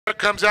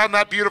comes out in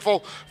that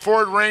beautiful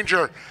Ford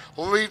Ranger,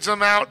 leads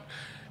them out,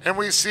 and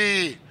we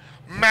see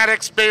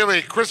Maddox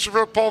Bailey,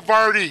 Christopher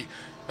Polvardi,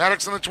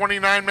 Maddox in the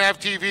 29 MAV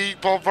TV,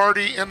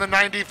 Polvardi in the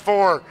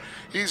 94.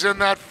 He's in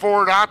that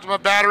Ford Optima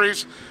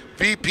Batteries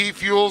VP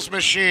Fuels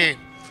machine.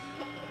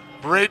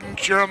 Braden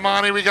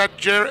Chiramani, we got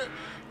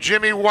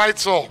Jimmy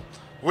Weitzel,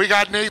 we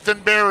got Nathan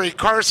Berry,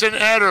 Carson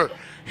Eder,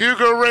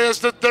 Hugo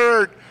Reyes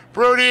III,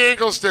 Brody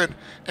Eggleston,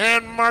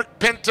 and Mark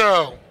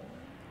Pinto.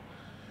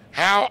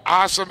 How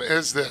awesome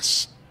is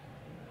this?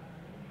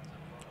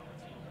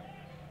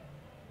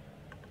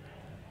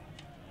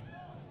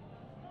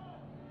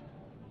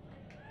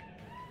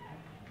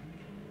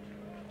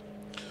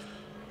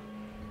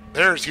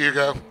 There's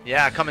Hugo.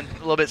 Yeah, coming a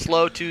little bit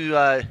slow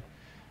to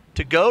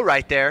go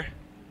right there.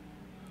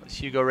 It's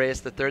Hugo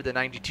Reyes III, the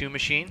 92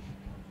 machine.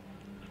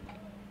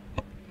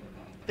 I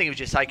think he was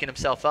just hiking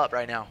himself up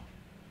right now.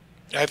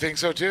 I think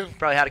so too.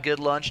 Probably had a good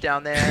lunch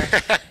down there.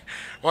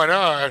 Why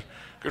not?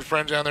 Good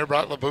friends down there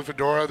brought La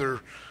Bufadora,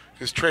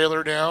 his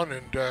trailer down,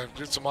 and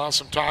did some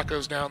awesome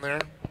tacos down there.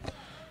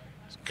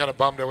 Kind of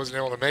bummed I wasn't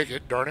able to make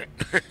it, darn it.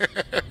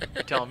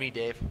 You're telling me,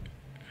 Dave.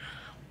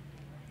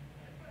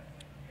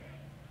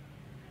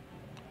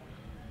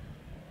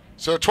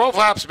 So 12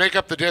 laps make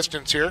up the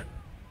distance here.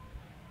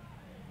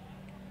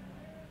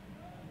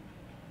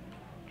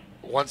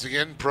 Once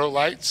again, Pro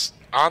Lights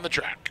on the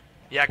track.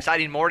 Yeah,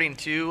 exciting morning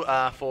too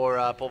for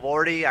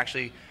Polvardi,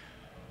 actually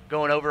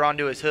going over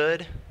onto his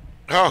hood.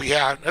 Oh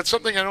yeah, that's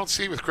something I don't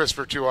see with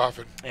Christopher too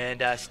often.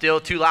 And still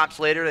 2 laps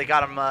later, they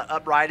got him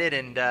uprighted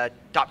and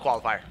top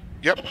qualifier.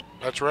 Yep,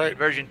 that's right.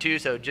 Version 2,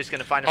 so just going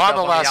to find himself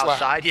on the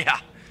outside. Lap. Yeah.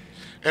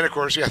 And of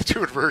course, yeah,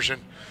 2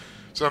 inversion.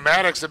 So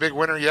Maddox, the big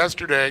winner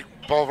yesterday.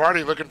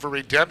 Polvardi looking for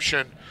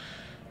redemption.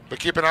 But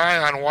keep an eye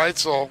on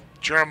Weitzel,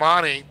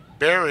 Chiramani,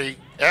 Berry,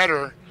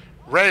 Eder,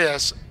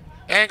 Reyes,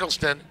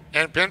 Eggleston,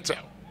 and Pinto.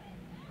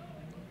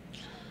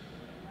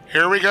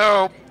 Here we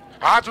go.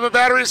 Optima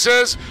Battery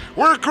says,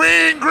 we're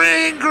green,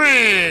 green,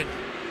 green.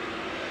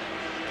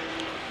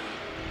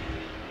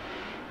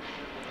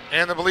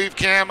 And the Believe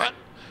Cam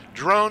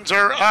drones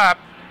are up.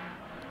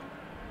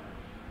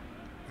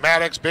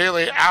 Maddox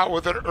Bailey out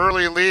with an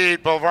early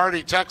lead.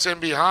 Polvardi tucks in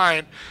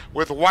behind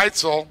with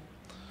Weitzel.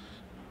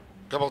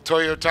 Couple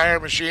Toyo tire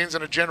machines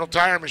and a General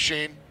Tire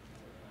machine.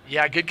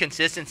 Yeah, good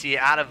consistency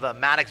out of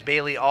Maddox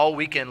Bailey all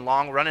weekend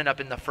long, running up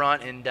in the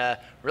front. And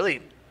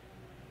really,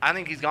 I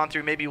think he's gone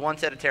through maybe 1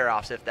 set of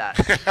tear-offs, if that.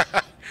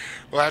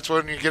 Well, that's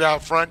when you get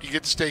out front, you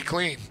get to stay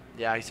clean.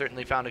 Yeah, he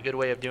certainly found a good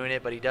way of doing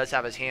it, but he does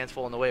have his hands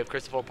full in the way of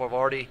Christopher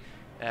Polvardi.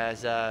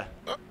 As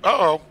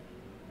uh-oh.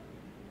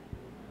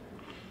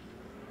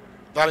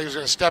 Thought he was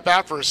going to step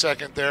out for a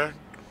second there.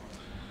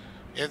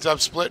 Ends up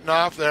splitting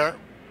off there.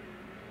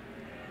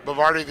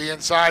 Polvardi the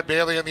inside,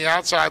 Bailey on the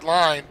outside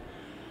line.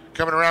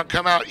 Coming around,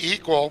 come out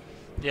equal.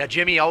 Yeah,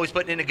 Jimmy always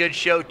putting in a good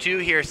show too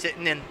here,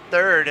 sitting in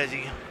third as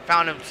he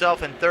found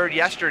himself in third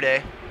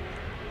yesterday.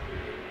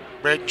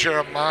 Braden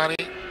Chiramani,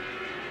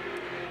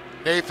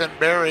 Nathan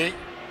Berry.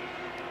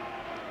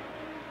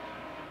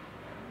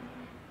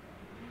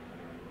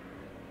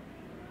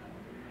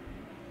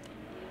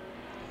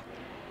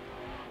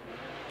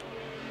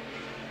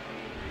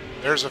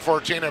 There's the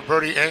 14 of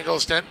Brody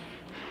Eggleston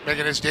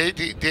making his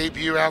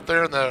debut out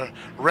there in the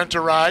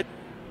Rent-A-Ride.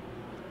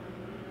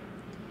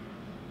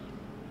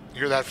 You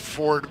hear that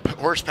Ford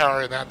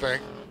horsepower in that thing.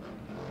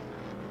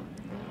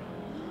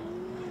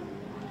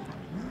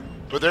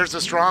 But there's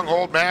the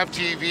Stronghold MAV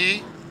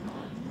TV,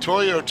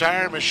 Toyo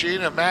tire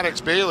machine of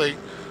Maddox Bailey,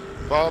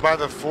 followed by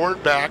the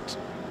Ford-backed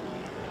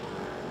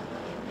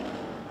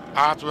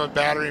Optima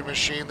battery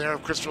machine there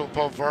of Christopher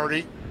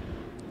Polvardi.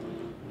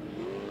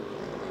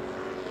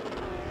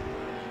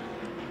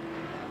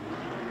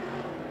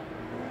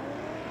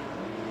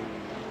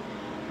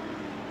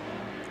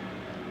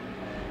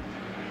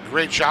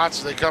 Great shots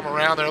as they come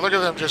around there. Look at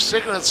them just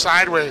sticking it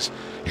sideways,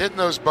 hitting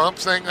those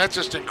bumps thing. That's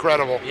just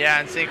incredible. Yeah,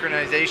 and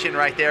synchronization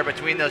right there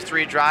between those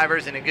 3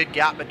 drivers and a good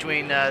gap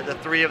between the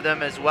 3 of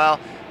them as well.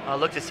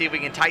 Look to see if we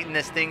can tighten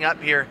this thing up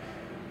here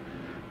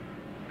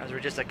as we're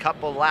just a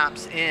couple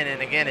laps in.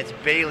 And again, it's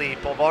Bailey,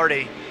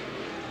 Polvardi,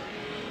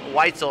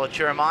 Weitzel,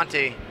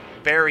 Chiramani,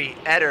 Berry,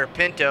 Eder,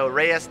 Pinto,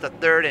 Reyes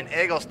III, and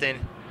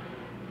Eggleston.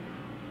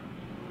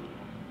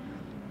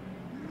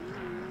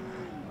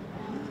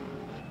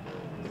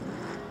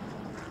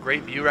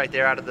 Great view right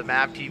there out of the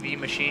MAV TV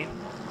machine,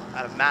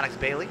 out of Maddox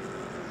Bailey.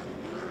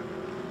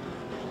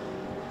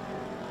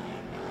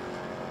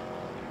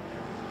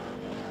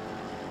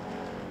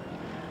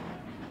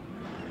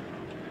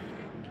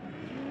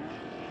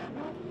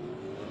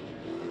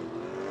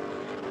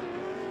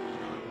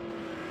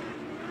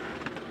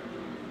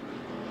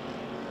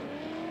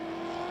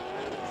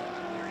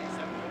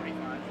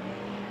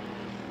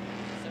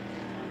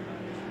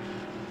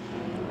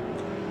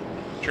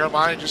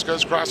 Chiramani just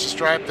goes across the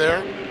stripe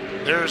there.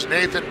 There's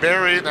Nathan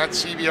Berry, that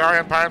CBR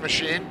Empire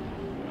machine.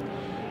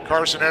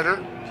 Carson Eder,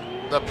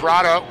 the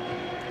Prado.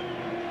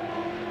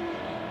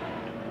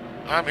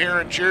 I'm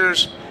hearing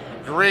cheers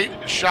Great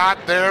shot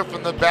there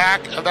from the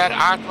back of that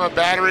Optima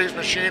Batteries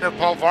machine of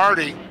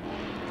Polvardi.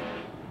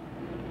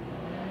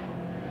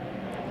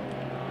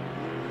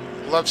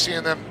 Love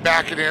seeing them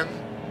back it in.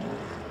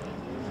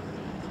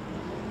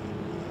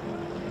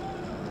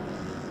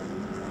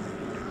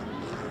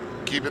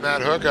 Keeping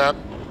that hook up.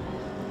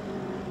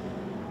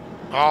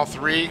 All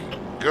three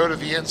go to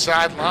the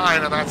inside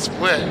line on that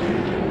split.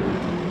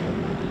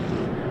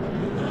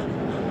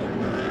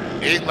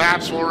 8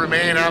 laps will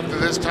remain after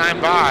this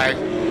time by.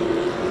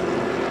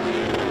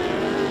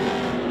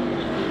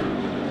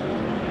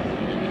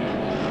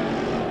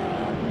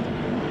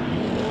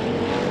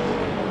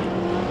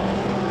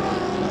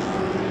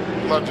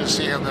 Love just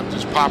seeing them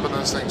just popping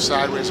those things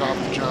sideways off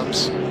the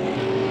jumps.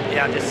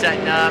 Yeah, just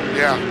setting up.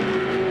 Yeah.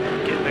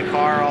 Getting the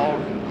car all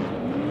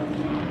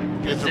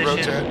Get the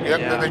rotate. Yep,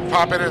 yeah. Then they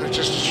pop it in. It's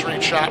just a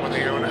straight shot when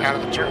they go out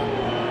of the turn.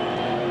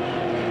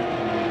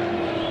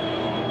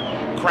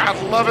 Crowd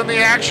loving the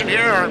action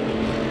here.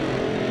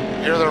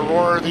 Hear the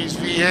roar of these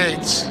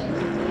V8s.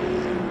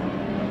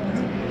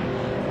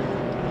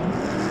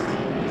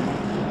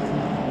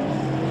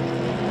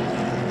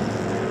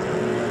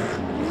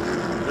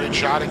 Great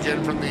shot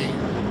again from the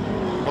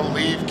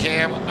Believe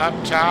cam up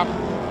top.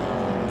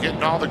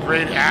 Getting all the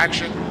great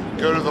action.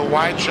 Go to the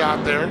wide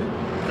shot there.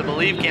 The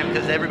Believe cam,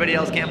 because everybody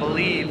else can't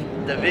believe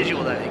the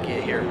visual that they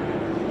get here.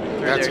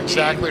 That's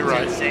exactly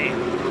right. It's insane.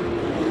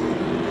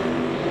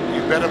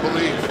 You better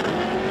believe.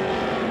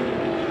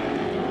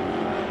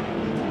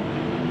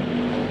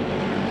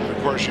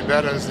 Of course, you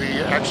better is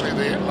actually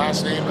the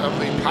last name of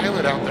the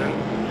pilot out there.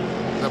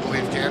 The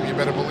Believe cam, you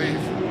better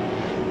believe.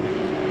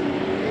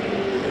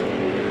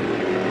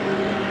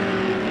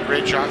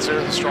 Great shots there,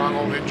 the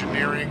Stronghold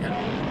Engineering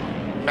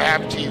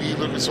MAV TV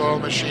Lucas Oil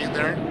machine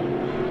there.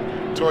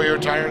 Toyo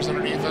tires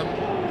underneath them.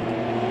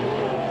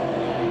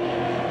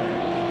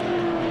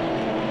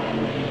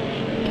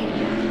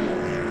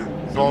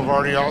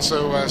 Polvardi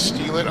also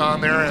steal it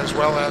on there as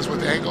well as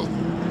with Angle.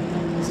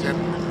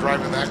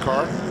 Driving that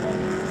car.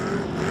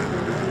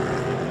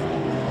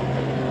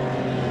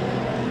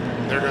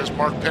 There goes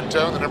Mark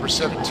Pinto, the number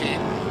 17.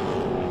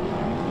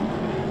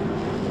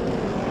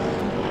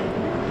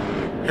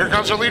 Here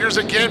comes our leaders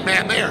again,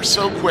 man. They are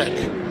so quick.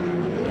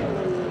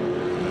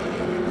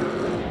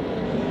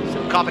 So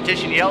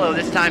competition yellow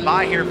this time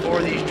by here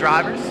for these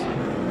drivers.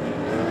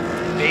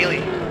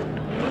 Bailey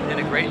in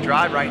a great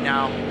drive right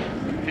now.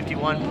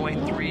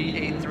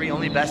 51.383,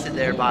 only bested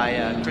there by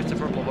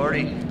Christopher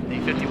Polvardi, the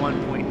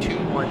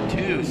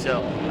 51.212.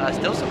 So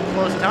still some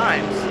close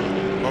times.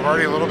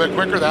 Polvardi a little bit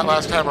quicker that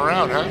last time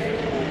around, huh?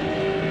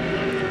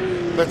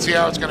 Let's see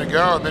how it's going to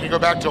go. And then you go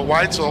back to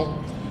Weitzel.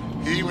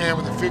 He ran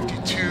with a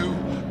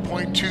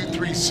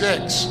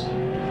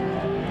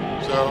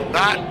 52.236. So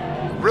not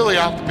really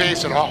off the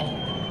pace at all.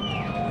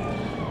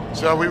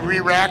 So we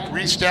re-racked,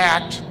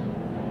 restacked.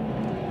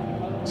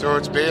 So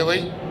it's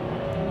Bailey,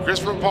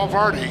 Christopher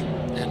Polvardi,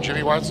 and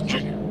Jimmy Watson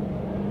Jr.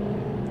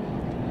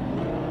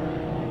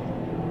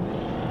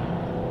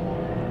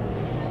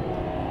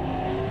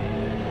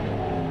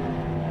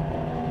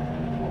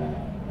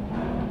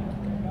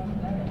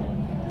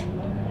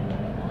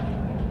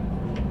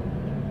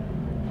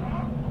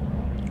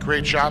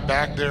 Great shot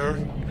back there,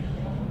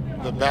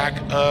 the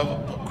back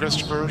of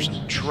Christopher's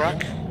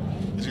truck.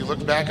 As you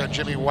look back on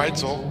Jimmy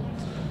Weitzel,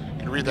 you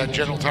can read that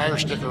General Tire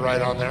sticker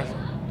right on there.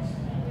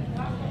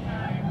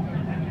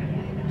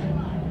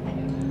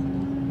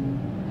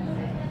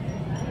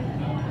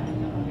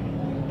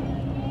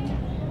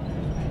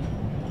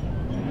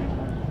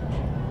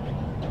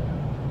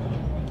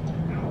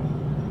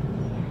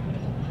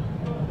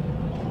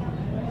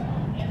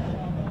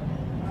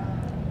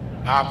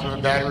 Optima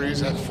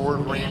batteries at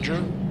Ford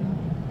Ranger.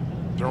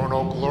 Throwing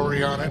Old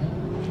Glory on it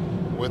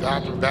with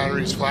Optima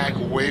Batteries flag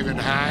waving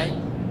high.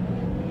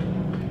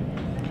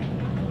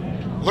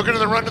 Looking at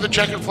the run to the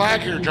checkered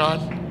flag here, John.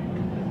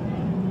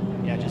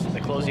 Yeah, just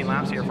the closing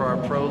laps here for our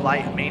Pro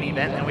Lite main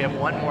event. And we have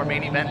one more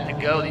main event to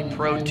go, the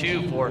Pro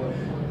 2 for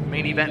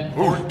main event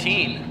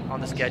 14 on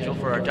the schedule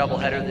for our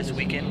doubleheader this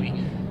weekend. We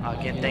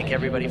again thank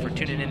everybody for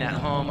tuning in at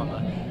home on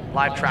the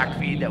live track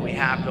feed that we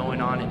have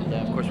going on, and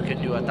of course we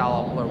couldn't do it without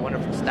all our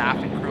wonderful staff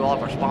and crew, all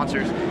of our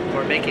sponsors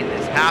for making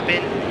this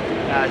happen.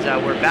 As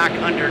we're back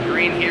under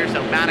green here,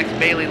 so Maddox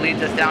Bailey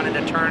leads us down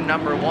into turn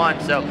number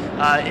 1. So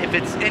if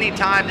it's any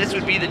time, this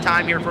would be the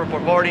time here for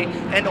Polvardi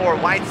and or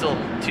Weitzel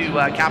to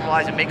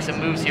capitalize and make some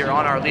moves here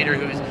on our leader,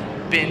 who's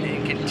been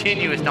in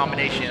continuous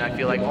domination, I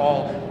feel like,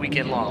 all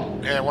weekend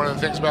long. And one of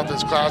the things about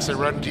this class, they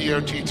run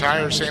DOT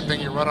tires, same thing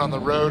you run on the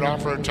road,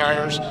 off-road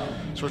tires.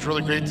 So it's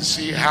really great to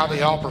see how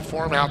they all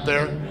perform out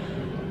there.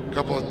 A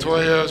couple of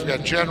Toyos, we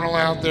got General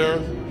out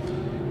there.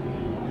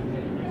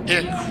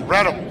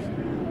 Incredible.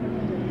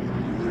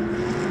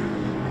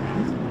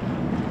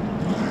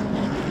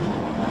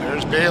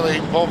 There's Bailey.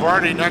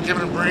 Polvardi not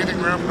giving him breathing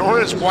room, nor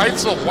is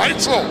Weitzel.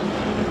 Weitzel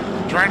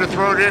trying to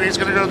throw it in. He's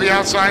going to go to the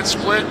outside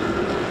split.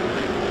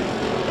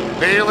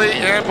 Bailey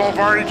and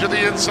Polvardi to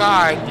the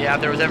inside. Yeah,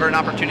 if there was ever an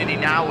opportunity,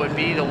 now would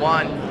be the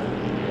one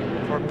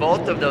for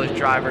both of those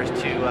drivers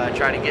to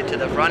try to get to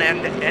the front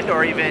end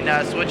or even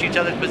switch each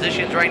other's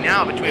positions right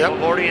now between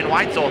Bavordi and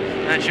Weitzel.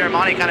 And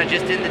Chiramani kind of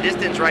just in the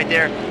distance right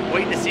there,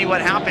 waiting to see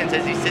what happens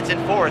as he sits in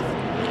fourth.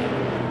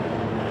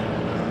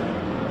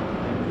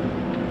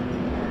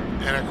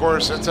 And of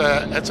course, it's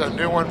a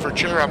new one for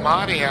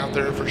Chiramani out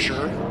there for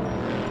sure.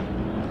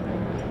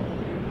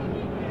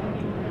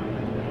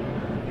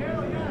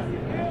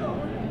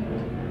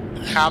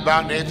 How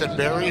about Nathan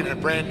Berry in a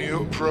brand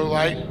new Pro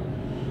Lite?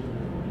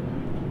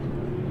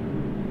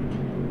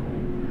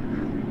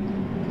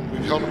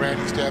 We've held around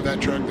used to have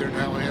that truck there,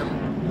 now him.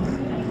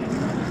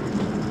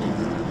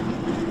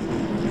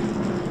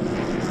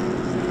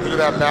 Look at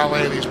that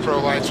ballet of these Pro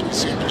Lights when you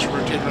see them just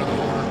rotate around the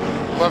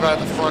corner. Love how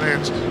the front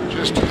ends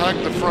just hug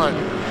the front,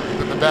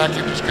 then the back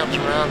end just comes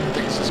around and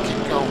things just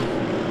keep going.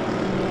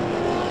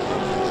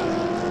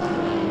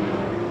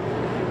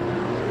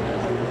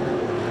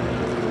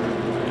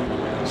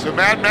 So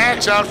Mad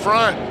Max out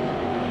front.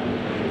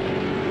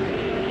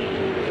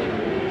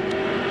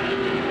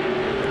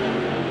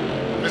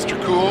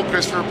 Mr. Cool,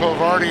 Christopher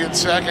Povardi in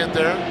second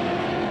there.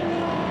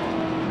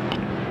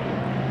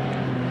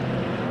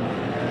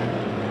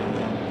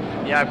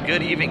 Yeah,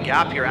 good even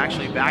gap here,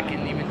 actually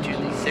backing even to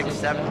the 6th,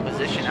 7th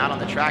position out on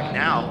the track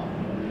now.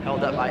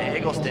 Held up by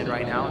Eggleston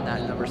right now in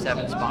that number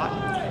 7 spot.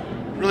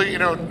 Really, you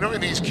know, knowing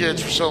these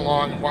kids for so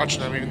long and watching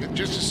them, I mean,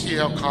 just to see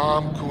how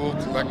calm, cool,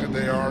 collected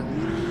they are.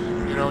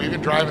 You know,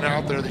 even driving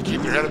out there, they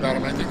keep their head about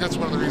them. I think that's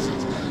one of the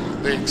reasons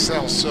they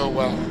excel so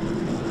well.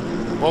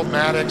 Both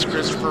Maddox,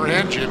 Christopher,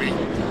 and Jimmy.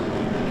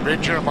 Great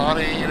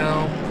Chiramani, you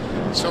know,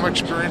 so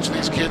much experience with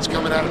these kids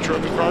coming out of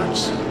trophy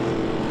cards.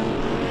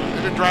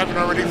 They've been driving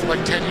already for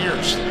like 10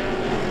 years.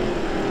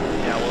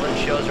 Yeah, well, it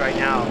shows right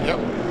now. Yep.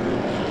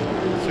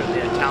 Certainly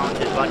a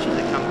talented bunch as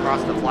they come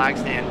across the flag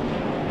stand.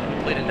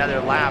 Complete another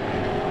lap.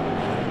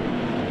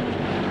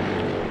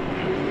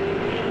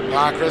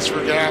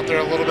 Christopher got out there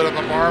a little bit on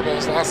the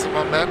marbles, lost the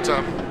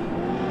momentum.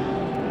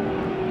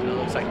 So it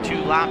looks like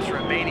 2 laps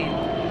remaining.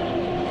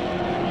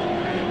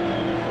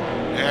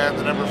 And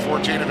the number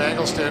 14 of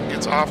Eggleston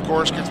gets off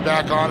course, gets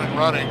back on and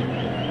running.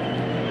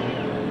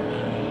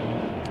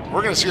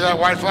 We're going to see that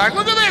white flag.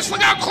 Look at this.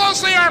 Look how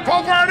close they are,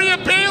 Povardi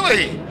and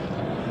Bailey.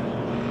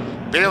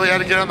 Bailey had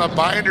to get on the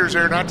binders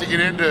there not to get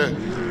into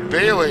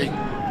Bailey.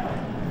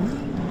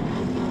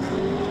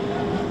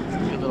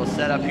 Good little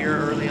setup here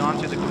early on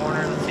through the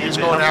corner. Let's see. He's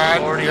going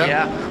out. Yep.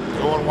 Yeah.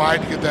 Going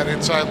wide to get that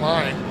inside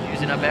line.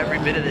 Using up every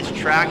bit of this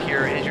track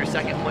here is your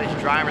 2nd place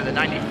driver, the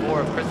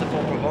 94 of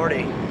Christopher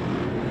Povardi.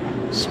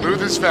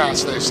 Smooth as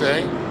fast, they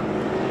say.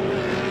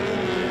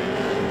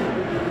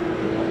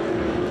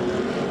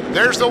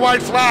 There's the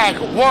white flag.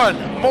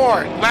 1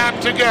 more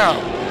lap to go.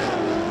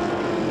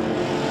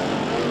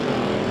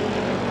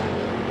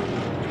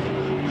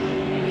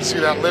 You see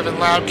that Living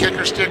Loud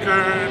kicker sticker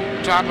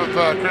on top of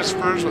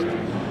Christopher's with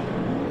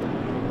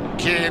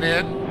keying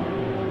in.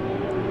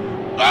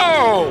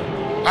 Oh!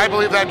 I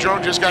believe that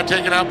drone just got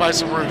taken out by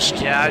some roost.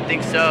 Yeah, I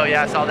think so.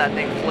 Yeah, I saw that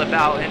thing flip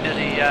out into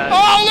the...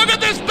 Oh, look at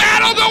this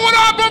battle going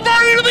on.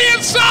 Povardi to the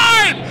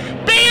inside.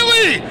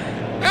 Bailey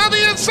on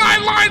the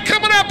inside line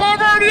coming up.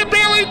 Povardi to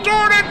Bailey.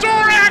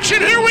 Door-to-door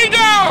action. Here we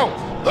go.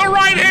 The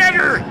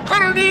right-hander,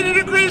 180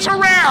 degrees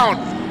around.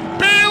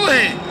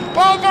 Bailey,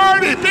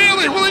 Povardi.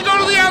 Bailey, will he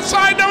go to the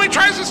outside? No, he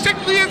tries to stick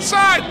to the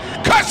inside.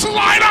 Cuts the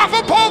line off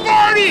of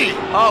Povardi.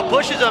 Oh,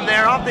 pushes him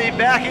there off the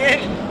back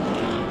end.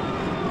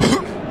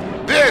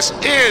 This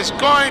is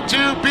going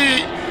to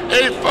be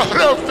a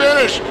photo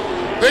finish.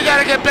 They got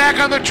to get back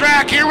on the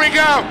track. Here we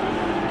go.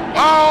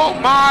 Oh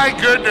my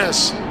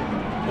goodness.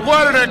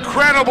 What an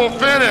incredible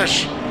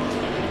finish.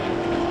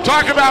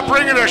 Talk about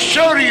bringing a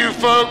show to you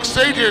folks.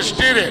 They just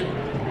did it.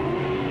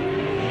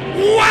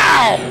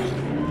 Wow.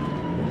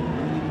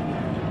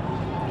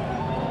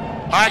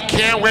 I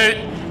can't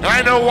wait.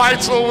 I know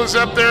Weitzel was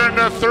up there in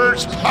the 3rd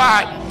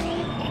spot.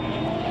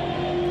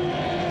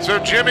 So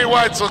Jimmy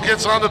Weitzel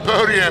gets on the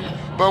podium.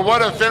 But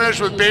what a finish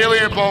with Bailey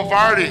and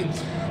Povardi.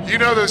 You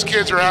know those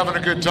kids are having a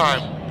good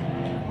time.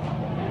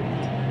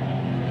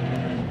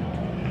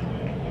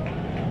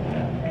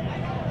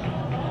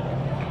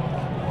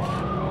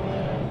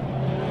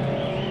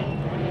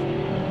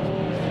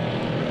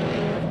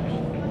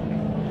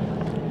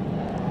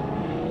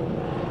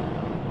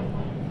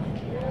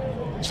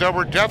 So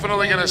we're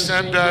definitely going to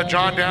send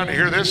John down to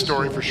hear this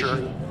story for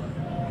sure.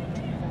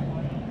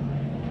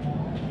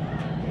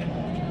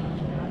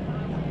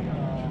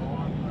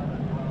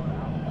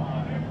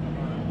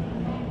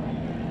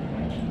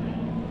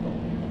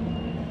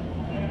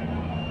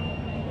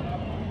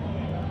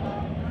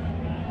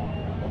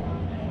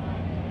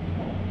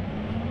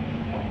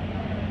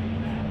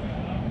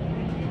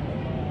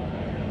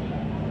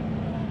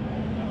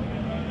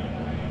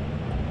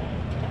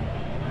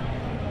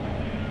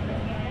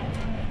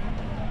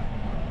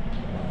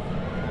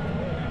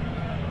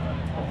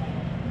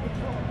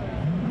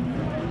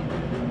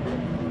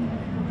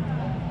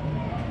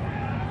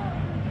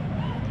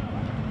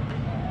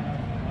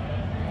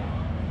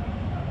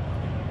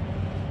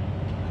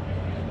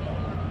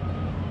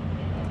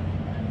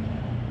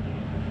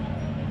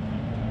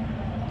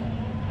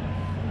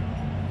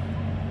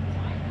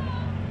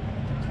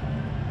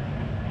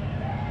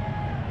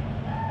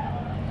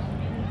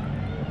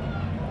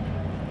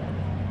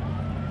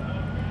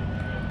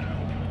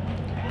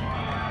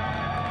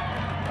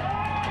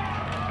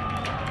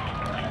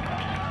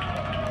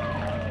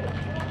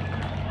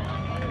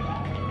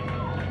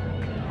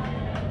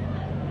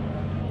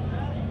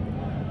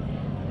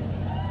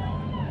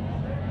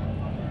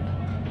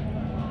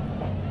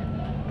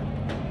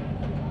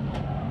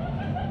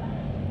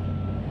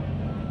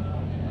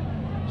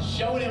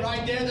 showing it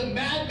right there. The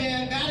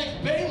madman,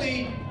 Maddox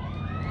Bailey.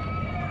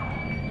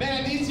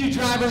 Man, these two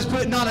drivers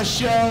putting on a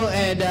show,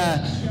 and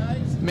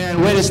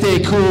man, way to stay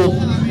cool.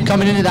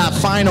 Coming into that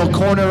final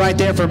corner right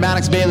there for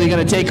Maddox Bailey,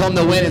 going to take home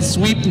the win and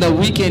sweep the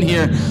weekend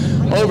here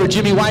over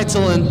Jimmy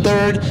Weitzel in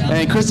third,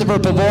 and Christopher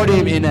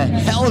Pavordi in a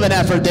hell of an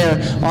effort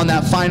there on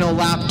that final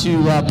lap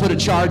to put a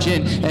charge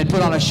in and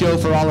put on a show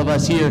for all of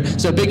us here.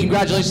 So big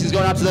congratulations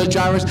going out to those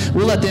drivers.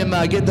 We'll let them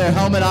get their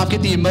helmet off,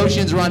 get the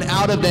emotions run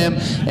out of them,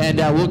 and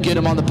we'll get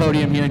them on the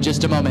podium here in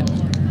just a moment.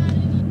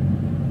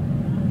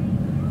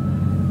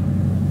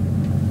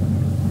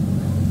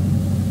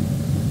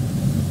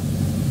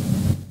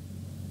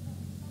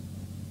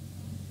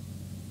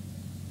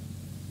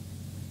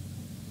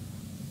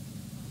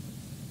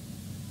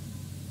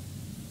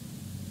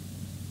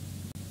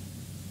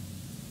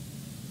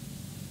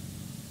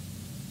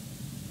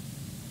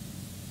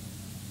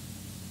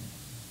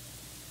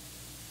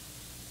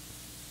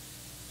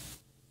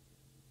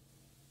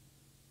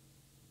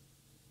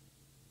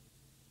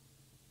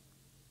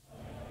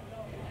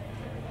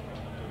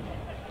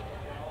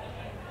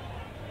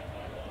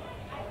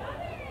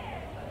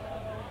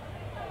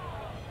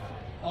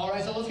 All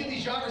right, so let's get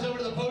these drivers over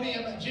to the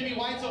podium. Jimmy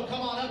Weitzel,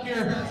 come on up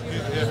here.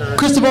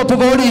 Christopher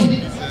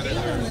Pavordi,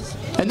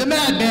 and the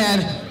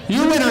madman,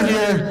 your winner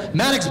here,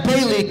 Maddox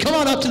Bailey, come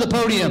on up to the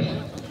podium.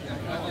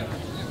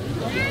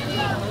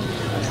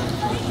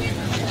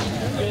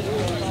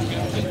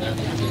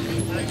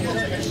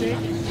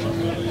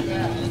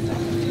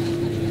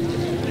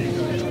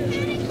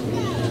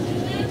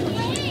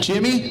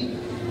 Jimmy,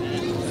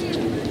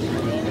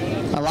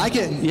 I like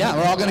it. Yeah,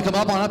 we're all going to come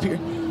up here.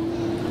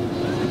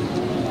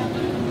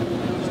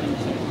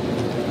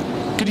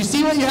 Could you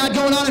see what you had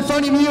going on in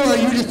front of you, or are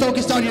you just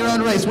focused on your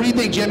own race? What do you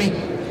think, Jimmy?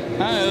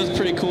 It was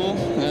pretty cool.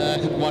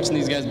 Watching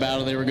these guys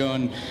battle, they were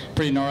going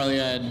pretty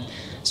gnarly. I had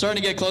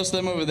starting to get close to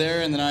them over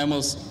there, and then I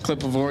almost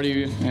clipped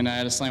Pavordi, and I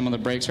had to slam on the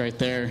brakes right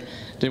there.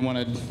 Didn't want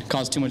to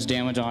cause too much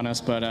damage on us,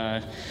 but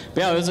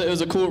yeah, it was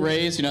a cool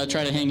race. You know, I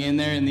tried to hang in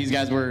there, and these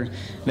guys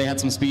they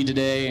had some speed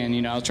today, and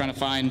you know, I was trying to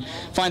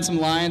find some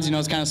lines. You know, I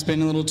was kind of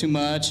spinning a little too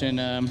much,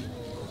 and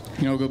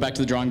you know, go back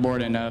to the drawing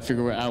board and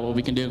figure out what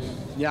we can do.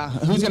 Yeah,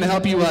 who's going to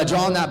help you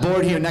draw on that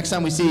board here next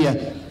time we see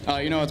you?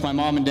 You know, it's my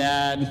mom and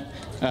dad,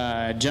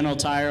 General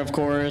Tire, of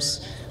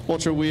course,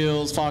 Ultra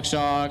Wheels, Fox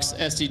Shocks,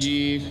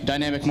 STG,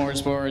 Dynamic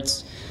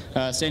Motorsports,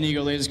 San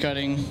Diego Laser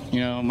Cutting,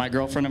 you know, my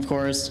girlfriend, of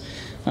course.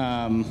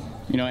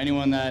 You know,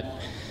 anyone that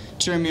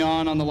cheering me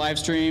on the live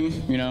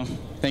stream, you know,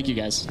 thank you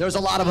guys. There's a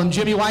lot of them.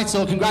 Jimmy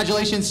Weitzel,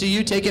 congratulations to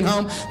you taking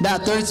home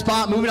that third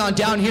spot. Moving on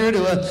down here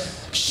to a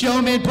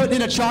showman putting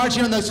in a charge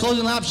here on those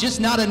closing laps,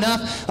 just not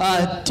enough.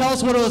 Tell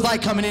us what it was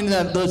like coming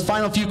into those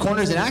final few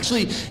corners, and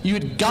actually you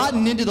had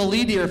gotten into the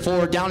lead here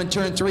for down in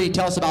turn 3.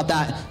 Tell us about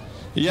that.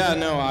 Yeah,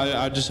 no,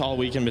 I just all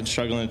weekend been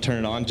struggling to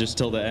turn it on just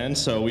till the end,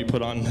 so we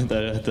put on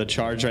the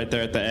charge right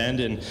there at the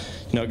end and,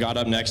 you know, got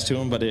up next to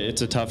him, but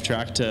it's a tough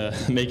track to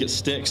make it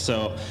stick.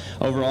 So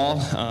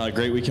overall,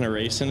 great weekend of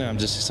racing, and I'm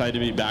just excited to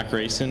be back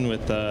racing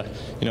with,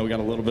 you know, we got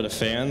a little bit of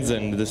fans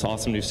and this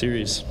awesome new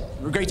series.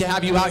 Great to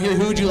have you out here.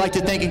 Who would you like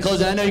to thank in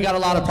closing? I know you got a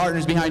lot of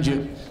partners behind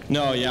you.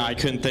 No, yeah, I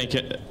couldn't thank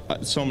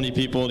so many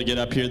people to get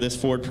up here. This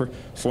Ford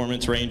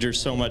Performance Ranger,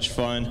 so much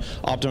fun.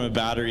 Optima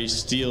batteries,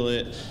 Steal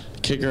It,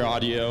 Kicker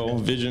Audio,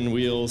 Vision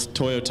Wheels,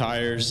 Toyo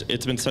Tires.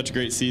 It's been such a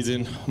great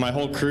season. My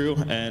whole crew,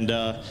 and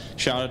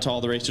shout out to all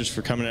the racers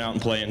for coming out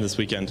and playing this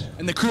weekend.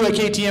 And the crew at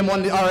KTM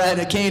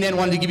at K&N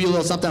wanted to give you a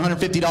little something,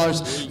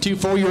 $150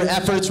 for your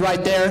efforts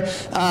right there.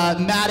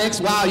 Maddox,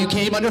 wow, you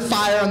came under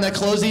fire on the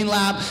closing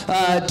lap.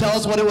 Tell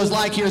us what it was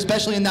like here,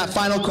 especially in that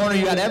final corner.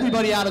 You had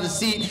everybody out of the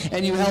seat,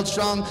 and you held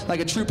strong like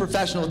a true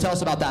professional. Tell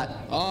us about that.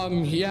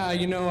 Yeah,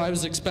 you know, I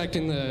was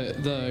expecting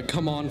the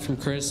come on from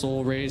Chris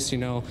whole race, you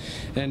know,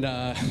 and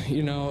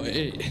you know,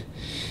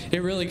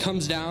 it really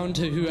comes down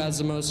to who has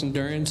the most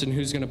endurance and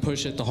who's going to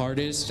push it the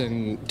hardest.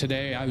 And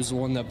today I was the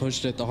one that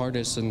pushed it the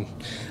hardest, and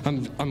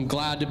I'm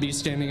glad to be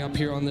standing up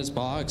here on this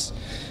box.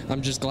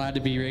 I'm just glad to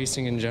be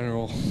racing in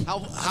general.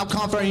 How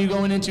confident are you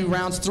going into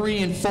rounds 3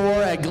 and 4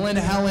 at Glen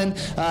Helen,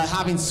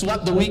 having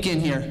swept the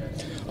weekend here?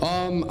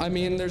 I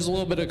mean, there's a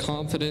little bit of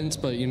confidence,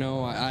 but you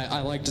know,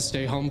 I like to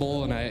stay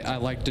humble, and I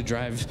like to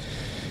drive,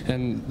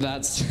 and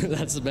that's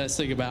the best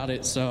thing about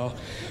it. So.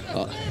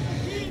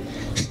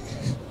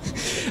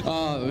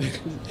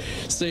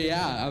 So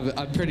yeah,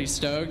 I'm pretty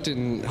stoked,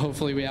 and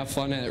hopefully we have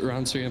fun at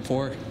rounds 3 and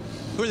 4.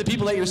 Who are the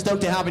people that you're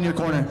stoked to have in your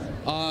corner?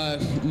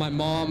 My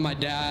mom, my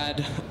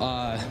dad,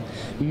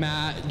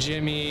 Matt,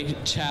 Jimmy,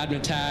 Chad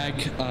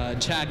Matag,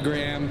 Chad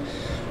Graham,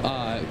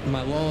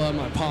 my Lola,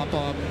 my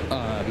Pop-Up,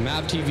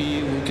 Mav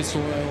TV, Lucas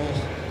Oil,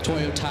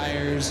 Toyo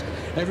Tires,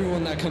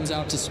 everyone that comes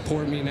out to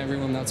support me and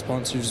everyone that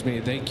sponsors me.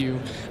 Thank you.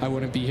 I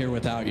wouldn't be here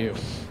without you.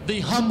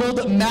 The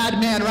humbled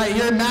madman right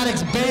here,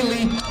 Maddox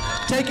Bailey,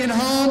 taking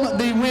home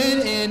the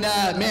win in,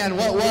 man,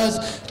 what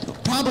was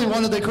probably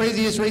one of the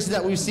craziest races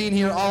that we've seen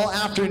here all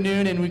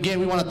afternoon. And again,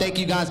 we want to thank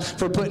you guys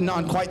for putting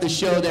on quite the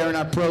show there in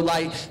our Pro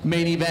Lite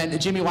main event.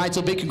 Jimmy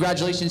Weitzel, big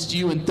congratulations to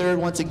you in third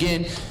once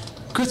again.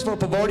 Christopher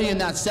Pavardi in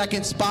that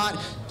second spot,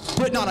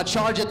 putting on a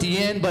charge at the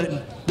end,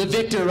 but the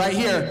victor right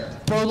here,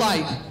 Pro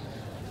Lite.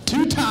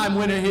 Two-time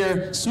winner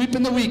here,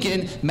 sweeping the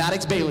weekend,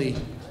 Maddox Bailey.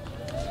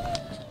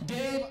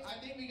 Dave,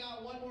 I think we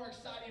got one more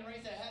exciting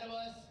race ahead of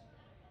us.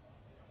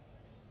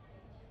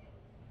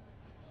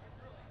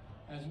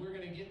 As we're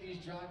going to get these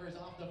drivers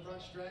off the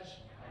front stretch.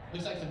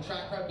 Looks like some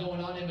track prep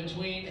going on in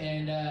between,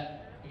 and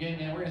again,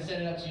 man, we're going to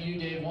send it up to you,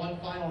 Dave. One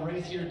final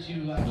race here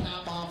to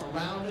cap off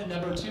round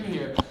number 2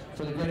 here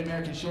for the Great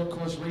American Short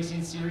Course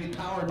Racing Series,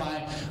 powered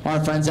by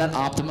our friends at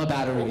Optima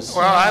Batteries.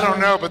 Well, I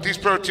don't know, but these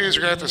Pro 2s are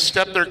going to have to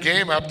step their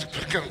game up to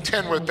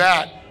contend with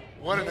that.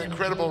 What an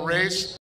incredible race.